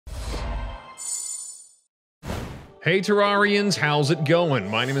Hey Terrarians, how's it going?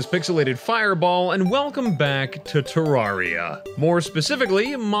 My name is Pixelated Fireball, and welcome back to Terraria. More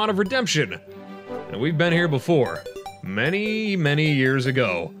specifically, Mod of Redemption. And we've been here before. Many years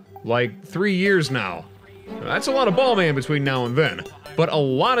ago. Like 3 years now. That's a lot of ballman between now and then. But a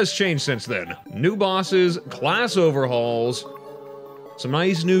lot has changed since then. New bosses, class overhauls, some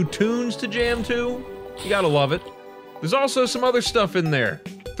nice new tunes to jam to. You gotta love it. There's also some other stuff in there.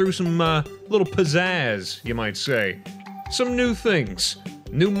 Threw some little pizzazz, you might say. Some new things.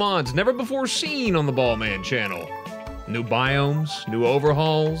 New mods never before seen on the Ballman channel. New biomes, new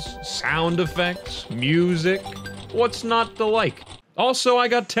overhauls, sound effects, music. What's not to like? Also, I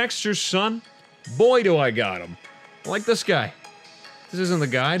got textures, son. Boy, do I got them. Like this guy. This isn't the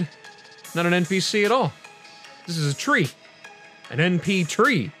guide. Not an NPC at all. This is a tree. An NP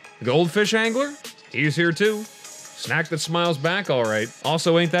tree. The goldfish angler? He's here too. Snack that smiles back, all right.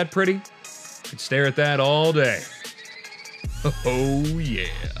 Also, ain't that pretty? Could stare at that all day. Oh yeah.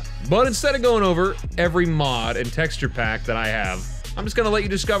 But instead of going over every mod and texture pack that I have, I'm just gonna let you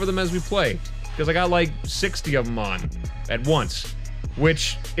discover them as we play. Because I got like 60 of them on at once.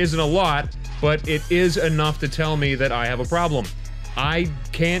 Which isn't a lot, but it is enough to tell me that I have a problem. I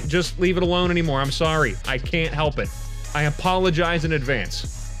can't just leave it alone anymore, I'm sorry. I can't help it. I apologize in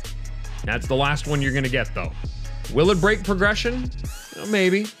advance. That's the last one you're gonna get though. Will it break progression?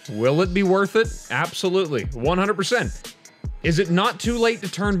 Maybe. Will it be worth it? Absolutely. 100%. Is it not too late to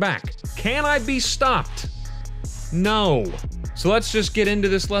turn back? Can I be stopped? No. So let's just get into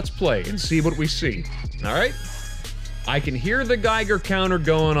this Let's Play and see what we see. Alright? I can hear the Geiger counter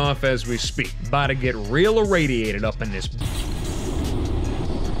going off as we speak. About to get real irradiated up in this.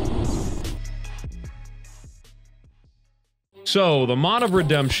 So, the Mod of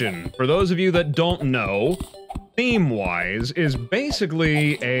Redemption, for those of you that don't know, theme-wise, is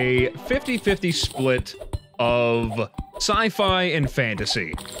basically a 50-50 split of sci-fi and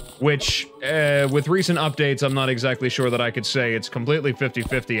fantasy, which, with recent updates, I'm not exactly sure that I could say it's completely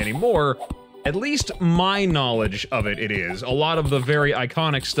 50-50 anymore. At least my knowledge of it is. A lot of the very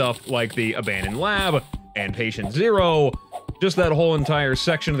iconic stuff, like the Abandoned Lab and Patient Zero, just that whole entire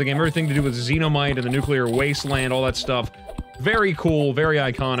section of the game, everything to do with Xenomite and the nuclear wasteland, all that stuff. Very cool, very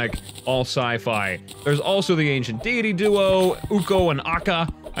iconic, all sci-fi. There's also the ancient deity duo, Uko and Akka,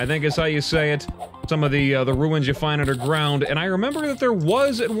 I think is how you say it. Some of the ruins you find underground, and I remember that there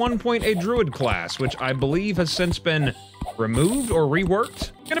was at one point a druid class, which I believe has since been removed or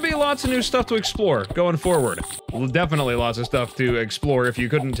reworked. Gonna be lots of new stuff to explore going forward. Well, definitely lots of stuff to explore if you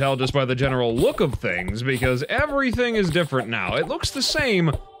couldn't tell just by the general look of things, because everything is different now. It looks the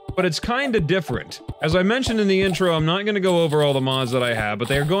same, but it's kinda different. As I mentioned in the intro, I'm not gonna go over all the mods that I have, but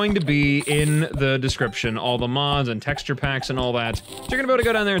they're going to be in the description, all the mods and texture packs and all that. So you're gonna be able to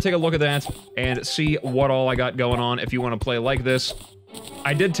go down there and take a look at that and see what all I got going on if you wanna play like this.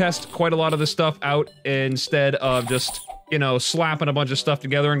 I did test quite a lot of this stuff out instead of just, you know, slapping a bunch of stuff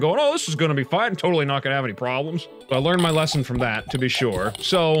together and going, oh, this is gonna be fine, totally not gonna have any problems. But I learned my lesson from that, to be sure.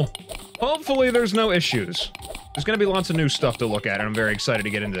 So, hopefully there's no issues. There's gonna be lots of new stuff to look at, and I'm very excited to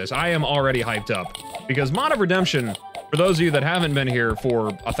get into this. I am already hyped up, because Mod of Redemption, for those of you that haven't been here for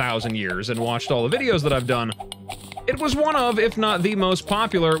 1,000 years and watched all the videos that I've done, it was one of, if not the most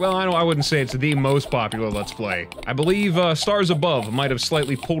popular, well, I wouldn't say it's the most popular Let's Play. I believe Stars Above might have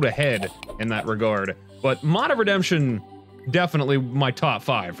slightly pulled ahead in that regard, but Mod of Redemption, definitely my top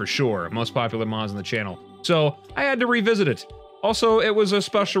 5 for sure, most popular mods on the channel. So, I had to revisit it. Also, it was a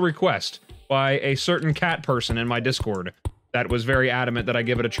special request by a certain cat person in my Discord that was very adamant that I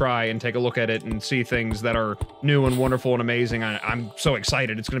give it a try and take a look at it and see things that are new and wonderful and amazing. I'm so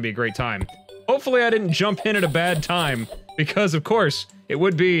excited, it's gonna be a great time. Hopefully I didn't jump in at a bad time, because of course, it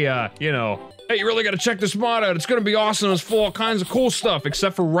would be, you know, hey, you really gotta check this mod out, it's gonna be awesome, it's full of all kinds of cool stuff,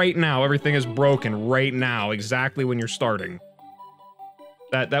 except for right now, everything is broken right now, exactly when you're starting.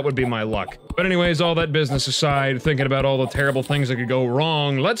 That would be my luck. But anyways, all that business aside, thinking about all the terrible things that could go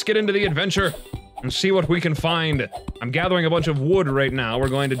wrong, let's get into the adventure and see what we can find. I'm gathering a bunch of wood right now. We're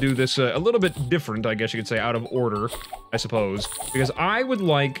going to do this a little bit different, I guess you could say, out of order, I suppose, because I would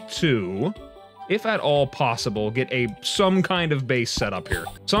like to, if at all possible, get some kind of base set up here.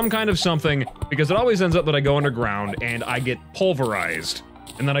 Some kind of something, because it always ends up that I go underground and I get pulverized.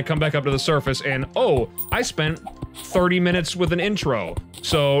 And then I come back up to the surface and, oh, I spent 30 minutes with an intro.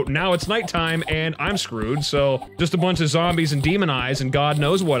 So now it's nighttime and I'm screwed, so just a bunch of zombies and demon eyes and God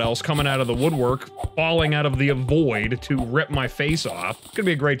knows what else coming out of the woodwork, falling out of the void to rip my face off. It's gonna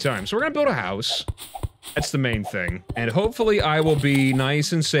be a great time. So we're gonna build a house. That's the main thing. And hopefully I will be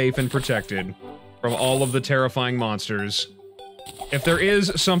nice and safe and protected from all of the terrifying monsters if there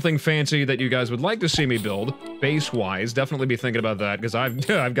is something fancy that you guys would like to see me build, base-wise, definitely be thinking about that, because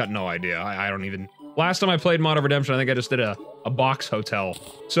I've got no idea. I don't even... Last time I played Mod of Redemption, I think I just did a box hotel.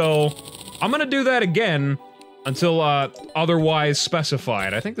 So, I'm gonna do that again until otherwise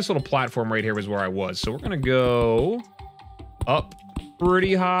specified. I think this little platform right here was where I was. So we're gonna go up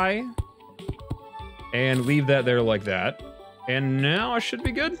pretty high and leave that there like that. And now I should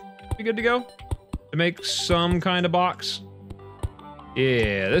be good. Be good to go to make some kind of box.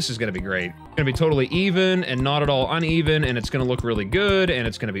 Yeah, this is gonna be great. It's gonna be totally even and not at all uneven, and it's gonna look really good, and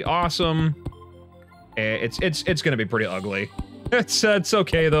it's gonna be awesome. It's gonna be pretty ugly. It's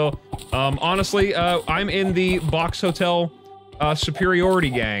okay though. Honestly, I'm in the box hotel superiority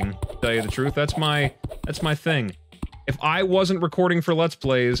gang, to tell you the truth. That's my thing. If I wasn't recording for Let's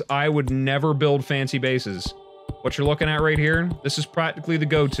Plays, I would never build fancy bases. What you're looking at right here, this is practically the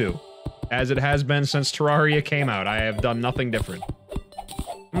go-to, as it has been since Terraria came out. I have done nothing different.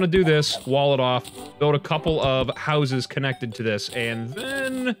 I'm gonna do this, wall it off, build a couple of houses connected to this, and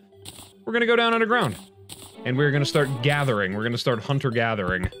then we're gonna go down underground. And we're gonna start gathering. We're gonna start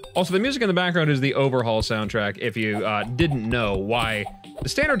hunter-gathering. Also, the music in the background is the Overhaul soundtrack, if you didn't know why. The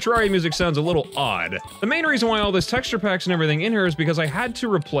standard Terraria music sounds a little odd. The main reason why all this texture packs and everything in here is because I had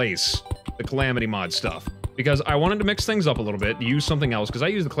to replace the Calamity Mod stuff. Because I wanted to mix things up a little bit, use something else, because I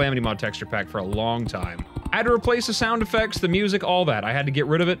used the Calamity Mod texture pack for a long time. I had to replace the sound effects, the music, all that. I had to get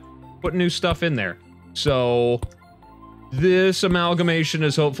rid of it, put new stuff in there. So, this amalgamation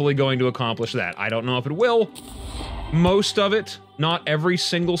is hopefully going to accomplish that. I don't know if it will. Most of it, not every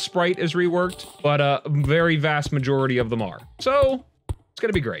single sprite is reworked, but a very vast majority of them are. So, it's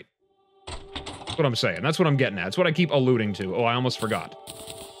gonna be great. That's what I'm saying. That's what I'm getting at. That's what I keep alluding to. Oh, I almost forgot.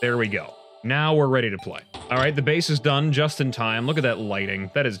 There we go. Now we're ready to play. All right, the base is done just in time. Look at that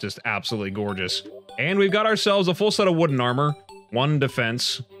lighting. That is just absolutely gorgeous. And we've got ourselves a full set of wooden armor. 1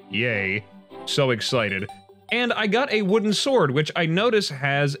 defense. Yay. So excited. And I got a wooden sword, which I notice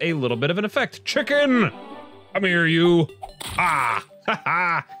has a little bit of an effect. Chicken! Come here, you. Ah!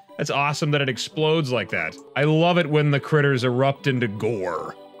 Haha! That's awesome that it explodes like that. I love it when the critters erupt into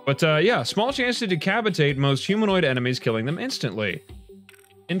gore. But yeah, small chance to decapitate most humanoid enemies, killing them instantly.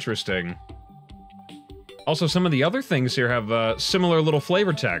 Interesting. Also, some of the other things here have similar little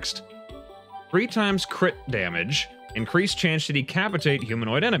flavor text. 3 times crit damage, increased chance to decapitate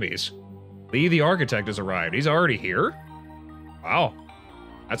humanoid enemies. Lee the Architect has arrived. He's already here? Wow.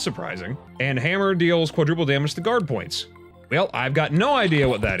 That's surprising. And hammer deals quadruple damage to guard points. Well, I've got no idea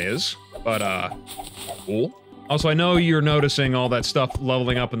what that is, but cool. Also, I know you're noticing all that stuff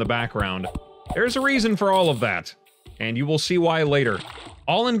leveling up in the background. There's a reason for all of that, and you will see why later.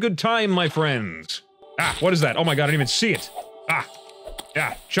 All in good time, my friends. Ah, what is that? Oh my god, I didn't even see it. Ah,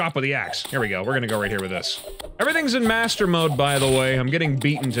 yeah, chop with the axe. Here we go, we're gonna go right here with this. Everything's in master mode, by the way. I'm getting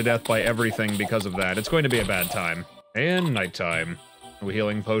beaten to death by everything because of that. It's going to be a bad time. And nighttime. A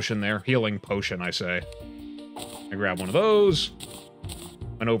healing potion there. Healing potion, I say. I grab one of those.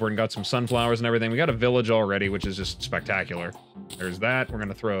 Went over and got some sunflowers and everything. We got a village already, which is just spectacular. There's that. We're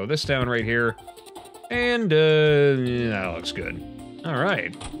gonna throw this down right here. And, that looks good.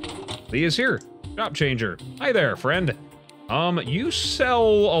 Alright. Lee is here. Shop changer. Hi there, friend. You sell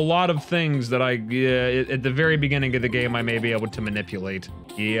a lot of things that at the very beginning of the game, I may be able to manipulate.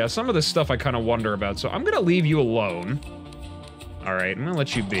 Yeah, some of this stuff I kind of wonder about, so I'm gonna leave you alone. Alright, I'm gonna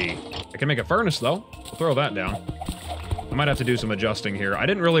let you be. I can make a furnace, though. We'll throw that down. I might have to do some adjusting here. I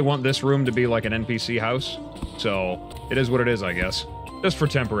didn't really want this room to be like an NPC house, so it is what it is, I guess. Just for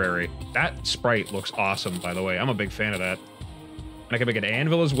temporary. That sprite looks awesome, by the way. I'm a big fan of that. And I can make an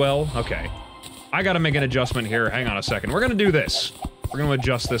anvil as well. Okay. I gotta make an adjustment here. Hang on a second. We're gonna do this. We're gonna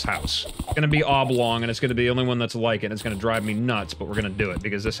adjust this house. It's gonna be oblong, and it's gonna be the only one that's like it. It's gonna drive me nuts, but we're gonna do it,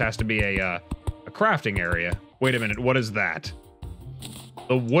 because this has to be a crafting area. Wait a minute, what is that?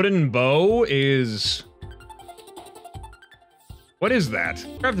 The wooden bow is... What is that?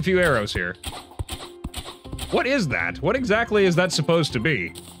 Craft a few arrows here. What is that? What exactly is that supposed to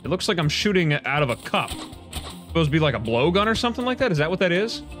be? It looks like I'm shooting out of a cup. Supposed to be like a blowgun or something like that? Is that what that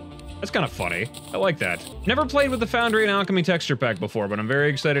is? That's kind of funny. I like that. Never played with the Foundry and Alchemy texture pack before, but I'm very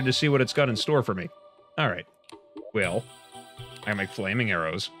excited to see what it's got in store for me. Alright. Well, I can make flaming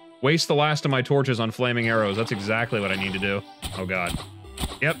arrows. Waste the last of my torches on flaming arrows. That's exactly what I need to do. Oh god.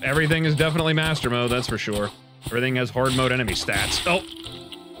 Yep, everything is definitely master mode, that's for sure. Everything has hard mode enemy stats. Oh!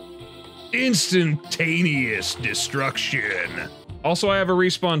 Instantaneous destruction. Also, I have a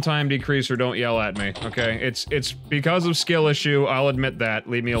respawn time decreaser, don't yell at me, okay? It's because of skill issue, I'll admit that.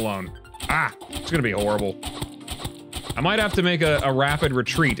 Leave me alone. Ah! It's gonna be horrible. I might have to make a rapid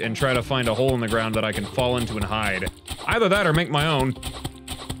retreat and try to find a hole in the ground that I can fall into and hide. Either that or make my own.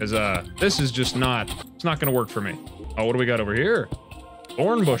 Because, this is just not... It's not gonna work for me. Oh, what do we got over here?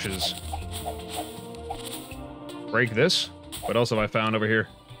 Thorn bushes. Break this. What else have I found over here?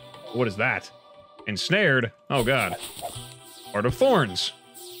 What is that? Ensnared? Oh, God. Heart of Thorns.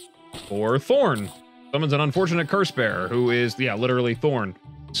 Or Thorn. Someone's an unfortunate curse bearer who is, yeah, literally Thorn.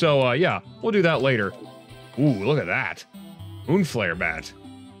 So, yeah, we'll do that later. Ooh, look at that. Moonflare bat.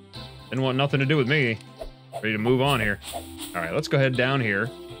 Didn't want nothing to do with me. Ready to move on here. All right, let's go ahead down here.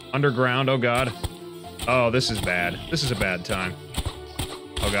 Underground, oh God. Oh, this is bad. This is a bad time.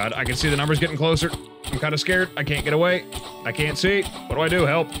 Oh God, I can see the numbers getting closer. I'm kind of scared. I can't get away. I can't see. What do?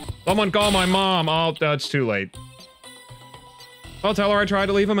 Help. Someone call my mom. Oh, that's too late. I'll tell her I tried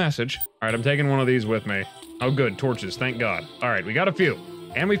to leave a message. All right, I'm taking one of these with me. Oh, good. Torches. Thank God. All right, we got a few.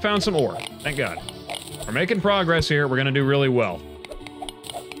 And we found some ore. Thank God. We're making progress here. We're going to do really well.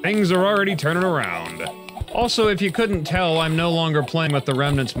 Things are already turning around. Also, if you couldn't tell, I'm no longer playing with the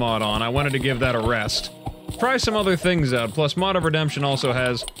Remnants mod on. I wanted to give that a rest. Try some other things out. Plus, Mod of Redemption also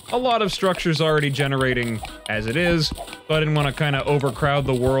has a lot of structures already generating as it is, so I didn't want to kind of overcrowd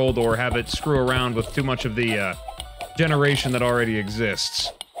the world or have it screw around with too much of the generation that already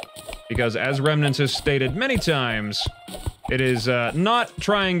exists. Because as Remnants has stated many times, it is not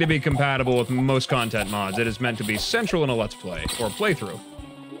trying to be compatible with most content mods. It is meant to be central in a Let's Play, or playthrough.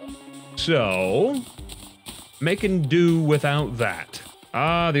 So, making do without that.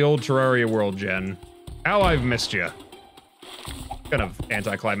 Ah, the old Terraria world gen. How I've missed you. Kind of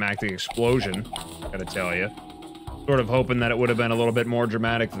anticlimactic explosion, gotta tell you. Sort of hoping that it would have been a little bit more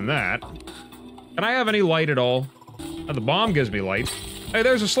dramatic than that. Can I have any light at all? Oh, the bomb gives me light. Hey,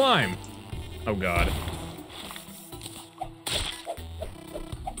 there's a slime. Oh, God.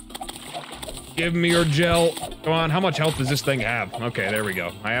 Give me your gel. Come on, how much health does this thing have? Okay, there we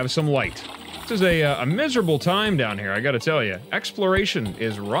go. I have some light. This is a miserable time down here, I gotta tell you. Exploration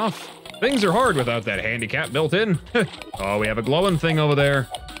is rough. Things are hard without that handicap built in. Oh, we have a glowing thing over there.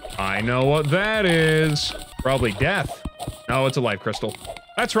 I know what that is. Probably death. No, it's a life crystal.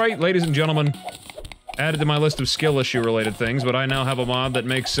 That's right, ladies and gentlemen. Added to my list of skill issue related things, but I now have a mod that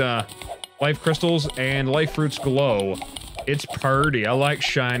makes life crystals and life fruits glow. It's pretty. I like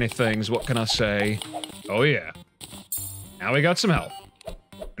shiny things, what can I say? Oh yeah. Now we got some health.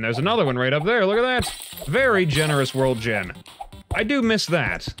 And there's another one right up there, look at that. Very generous world gen. I do miss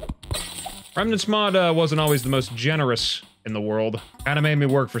that. Remnants mod wasn't always the most generous in the world. Kinda made me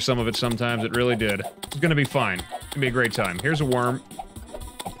work for some of it sometimes, it really did. It's gonna be fine. It's gonna be a great time. Here's a worm.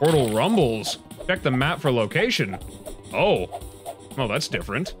 A portal rumbles. Check the map for location. Oh. Oh, that's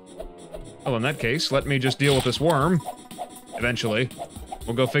different. Well, in that case, let me just deal with this worm. Eventually.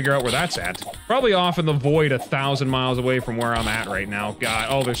 We'll go figure out where that's at. Probably off in the void 1,000 miles away from where I'm at right now. God,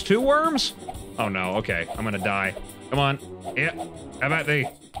 oh, there's 2 worms? Oh no, okay, I'm gonna die. Come on. Yeah, how about thee?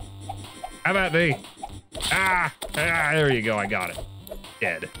 How about thee? Ah, there you go, I got it.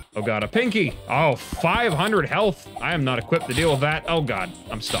 Dead. Oh God, a pinky. Oh, 500 health. I am not equipped to deal with that. Oh God,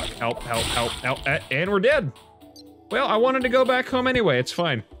 I'm stuck. Help, help, help, help. And we're dead. Well, I wanted to go back home anyway, it's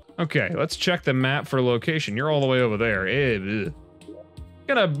fine. Okay, let's check the map for location. You're all the way over there.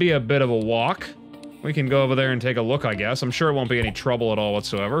 Gonna be a bit of a walk. We can go over there and take a look, I guess. I'm sure it won't be any trouble at all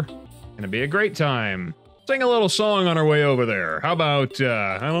whatsoever. Gonna be a great time. Sing a little song on our way over there. How about,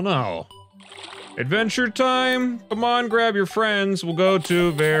 I don't know. Adventure time. Come on, grab your friends. We'll go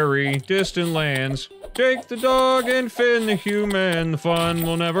to very distant lands. Take the dog and Finn the human. The fun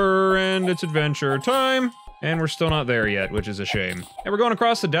will never end. It's adventure time. And we're still not there yet, which is a shame. Hey, we're going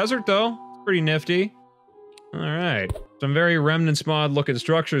across the desert, though. It's pretty nifty. All right. Some very Remnants mod looking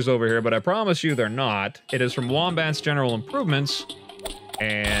structures over here, but I promise you they're not. It is from Wombat's General Improvements,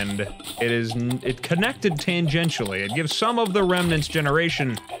 and it connected tangentially. It gives some of the Remnants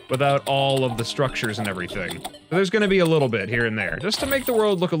generation without all of the structures and everything. So there's going to be a little bit here and there, just to make the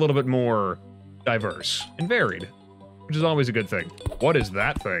world look a little bit more diverse and varied, which is always a good thing. What is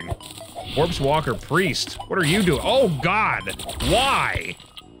that thing? Corpse Walker Priest. What are you doing? Oh, God. Why?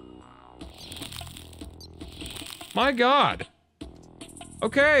 My God.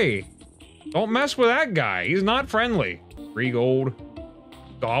 Okay. Don't mess with that guy. He's not friendly. 3 gold.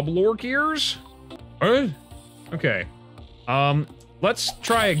 Goblork ears? What? Okay. Let's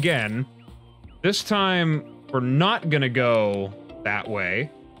try again. This time, we're not gonna go that way.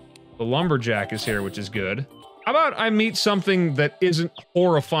 The lumberjack is here, which is good. How about I meet something that isn't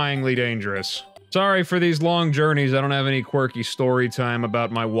horrifyingly dangerous? Sorry for these long journeys. I don't have any quirky story time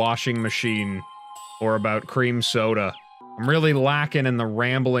about my washing machine or about cream soda or I'm really lacking in the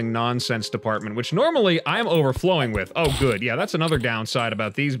rambling nonsense department, which normally I'm overflowing with. Oh, good. Yeah, that's another downside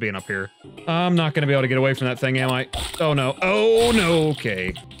about these being up here. I'm not going to be able to get away from that thing, am I? Oh, no. Oh, no.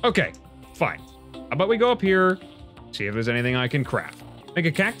 Okay. Okay. Fine. How about we go up here, see if there's anything I can craft. Make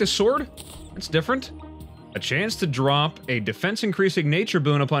a cactus sword? That's different. A chance to drop a defense-increasing nature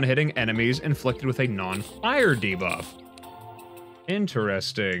boon upon hitting enemies inflicted with a non-fire debuff.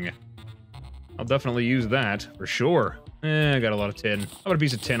 Interesting. I'll definitely use that, for sure. I got a lot of tin. How about a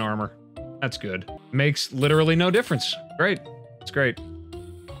piece of tin armor? That's good. Makes literally no difference. Great. It's great.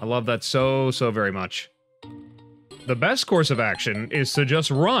 I love that so, so very much. The best course of action is to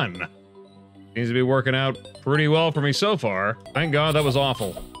just run. Seems to be working out pretty well for me so far. Thank God that was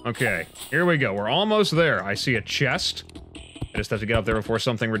awful. Okay, here we go. We're almost there. I see a chest. I just have to get up there before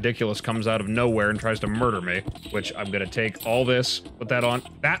something ridiculous comes out of nowhere and tries to murder me, which I'm gonna take all this, put that on.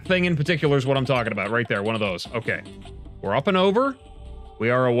 That thing in particular is what I'm talking about, right there, one of those. Okay, we're up and over.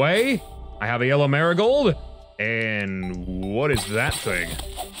 We are away. I have a yellow marigold. And what is that thing?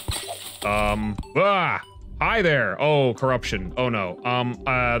 Hi there. Oh, corruption. Oh no.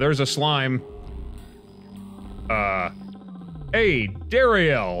 There's a slime. Hey,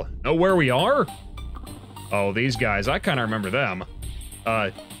 Dariel. Know where we are? Oh, these guys, I kind of remember them.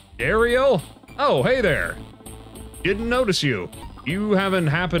 Dariel? Oh, hey there. Didn't notice you. You haven't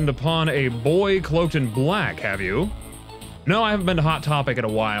happened upon a boy cloaked in black, have you? No, I haven't been to Hot Topic in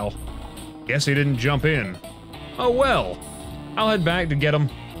a while. Guess he didn't jump in. Oh well. I'll head back to get him.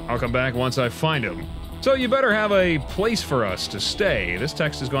 I'll come back once I find him. So you better have a place for us to stay. This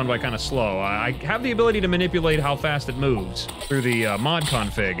text has gone by kind of slow. I have the ability to manipulate how fast it moves through the mod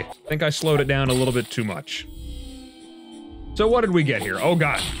config. I think I slowed it down a little bit too much. So what did we get here? Oh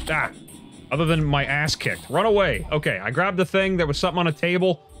god. Ah. Other than my ass kicked. Run away. Okay, I grabbed the thing. There was something on a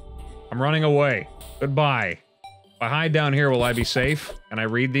table. I'm running away. Goodbye. If I hide down here, will I be safe? Can I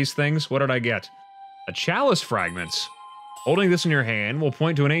read these things? What did I get? A chalice fragments. Holding this in your hand will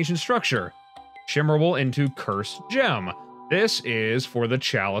point to an ancient structure. Shimmerable into Cursed Gem. This is for the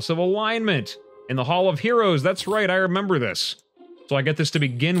Chalice of Alignment. In the Hall of Heroes, that's right, I remember this. So I get this to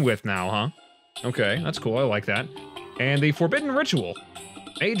begin with now, huh? Okay, that's cool, I like that. And the Forbidden Ritual.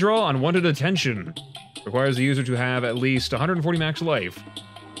 May draw unwanted attention. Requires the user to have at least 140 max life.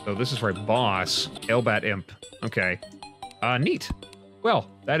 So this is for a boss. Elbat Imp. Okay. Neat. Well,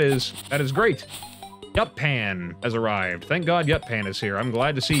 that is great. Yuppan has arrived. Thank God Yuppan is here. I'm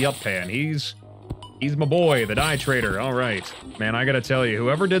glad to see Yuppan. He's my boy, the dye trader. All right. Man, I gotta tell you,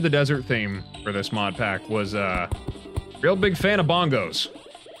 whoever did the desert theme for this mod pack was a real big fan of bongos.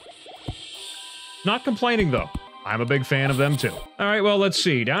 Not complaining, though. I'm a big fan of them, too. All right, well, let's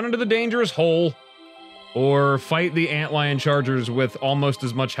see. Down into the dangerous hole, or fight the antlion chargers with almost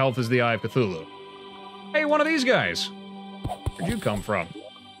as much health as the Eye of Cthulhu. Hey, one of these guys. Where'd you come from?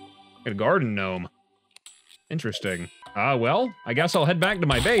 A garden gnome. Interesting. Well, I guess I'll head back to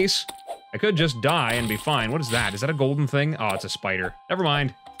my base. I could just die and be fine. What is that? Is that a golden thing? Oh, it's a spider. Never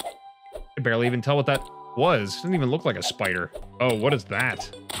mind. I could barely even tell what that was. It doesn't even look like a spider. Oh, what is that?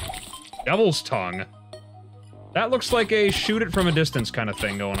 Devil's tongue. That looks like a shoot it from a distance kind of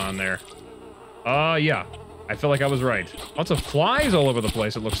thing going on there. Yeah. I feel like I was right. Lots of flies all over the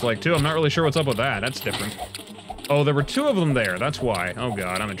place, it looks like, too. I'm not really sure what's up with that. That's different. Oh, there were two of them there. That's why. Oh,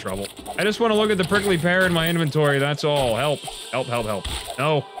 God, I'm in trouble. I just want to look at the prickly pear in my inventory. That's all. Help. Help, help, help.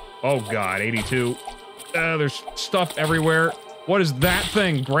 No. Oh, God, 82. There's stuff everywhere. What is that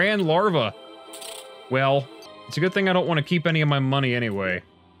thing? Grand larva. Well, it's a good thing I don't want to keep any of my money anyway.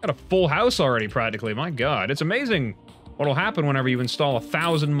 Got a full house already, practically. My God, it's amazing what'll happen whenever you install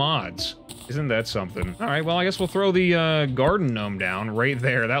 1,000 mods. Isn't that something? All right, well, I guess we'll throw the garden gnome down right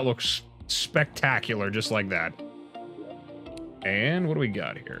there. That looks spectacular, just like that. And what do we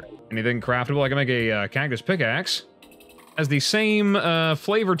got here? Anything craftable? I can make a cactus pickaxe. Has the same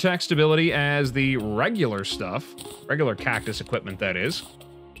flavor text ability as the regular stuff. Regular cactus equipment, that is.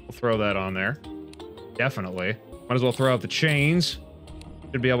 We'll throw that on there. Definitely. Might as well throw out the chains.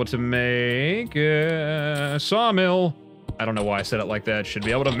 Should be able to make a sawmill. I don't know why I said it like that. Should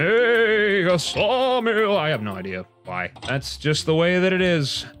be able to make a sawmill. I have no idea why. That's just the way that it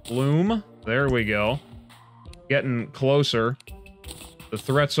is. Loom. There we go. Getting closer. The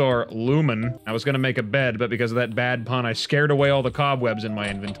threats are looming. I was gonna make a bed, but because of that bad pun, I scared away all the cobwebs in my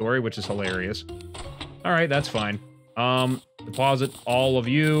inventory, which is hilarious. All right, that's fine. Deposit all of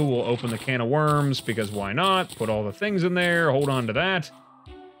you. We'll open the can of worms, because why not? Put all the things in there. Hold on to that.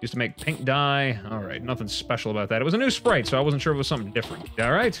 Used to make pink dye. All right, nothing special about that. It was a new sprite, so I wasn't sure it was something different.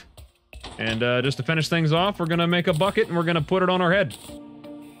 All right. And just to finish things off, we're gonna make a bucket, and we're gonna put it on our head.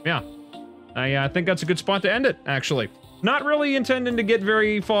 Yeah. I think that's a good spot to end it, actually. not really intending to get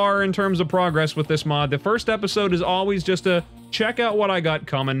very far in terms of progress with this mod. The first episode is always just to check out what I got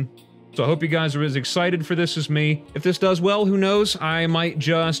coming. So I hope you guys are as excited for this as me. If this does well, who knows, I might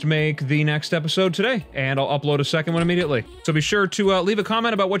just make the next episode today, and I'll upload a second one immediately. So be sure to leave a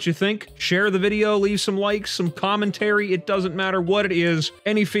comment about what you think, share the video, leave some likes, some commentary, it doesn't matter what it is.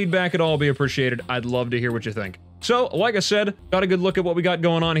 Any feedback at all will be appreciated. I'd love to hear what you think. So, like I said, got a good look at what we got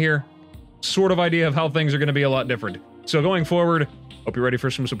going on here. Sort of idea of how things are going to be a lot different. So going forward, hope you're ready for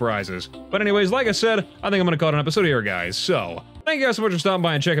some surprises. But anyways, like I said, I think I'm going to call it an episode here, guys. So, thank you guys so much for stopping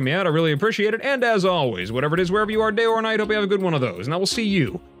by and checking me out. I really appreciate it. And as always, whatever it is, wherever you are, day or night, hope you have a good one of those. And I will see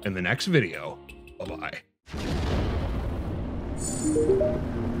you in the next video. Bye-bye.